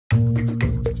Dear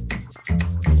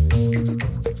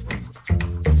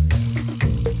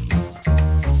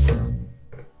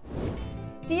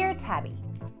Tabby,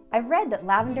 I've read that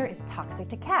lavender is toxic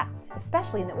to cats,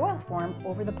 especially in the oil form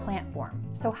over the plant form.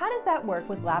 So how does that work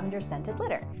with lavender-scented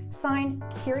litter? Signed,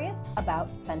 curious about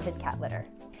scented cat litter.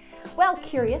 Well,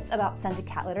 curious about scented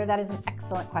cat litter, that is an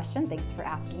excellent question. Thanks for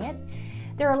asking it.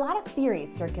 There are a lot of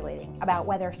theories circulating about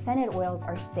whether scented oils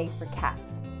are safe for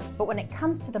cats. But when it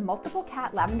comes to the multiple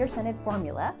cat lavender-scented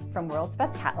formula from World's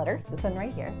Best Cat Litter, this one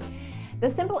right here, the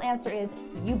simple answer is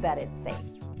you bet it's safe.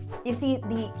 You see,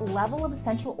 the level of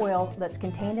essential oil that's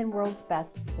contained in World's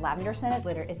Best's lavender-scented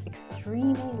litter is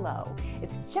extremely low.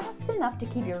 It's just enough to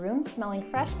keep your room smelling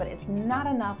fresh, but it's not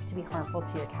enough to be harmful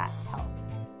to your cat's health.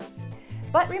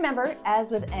 But remember, as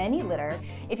with any litter,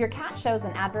 if your cat shows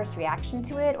an adverse reaction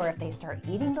to it or if they start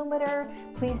eating the litter,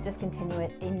 please discontinue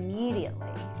it immediately.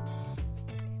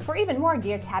 For even more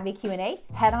Dear Tabby Q&A,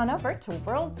 head on over to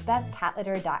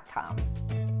worldsbestcatlitter.com.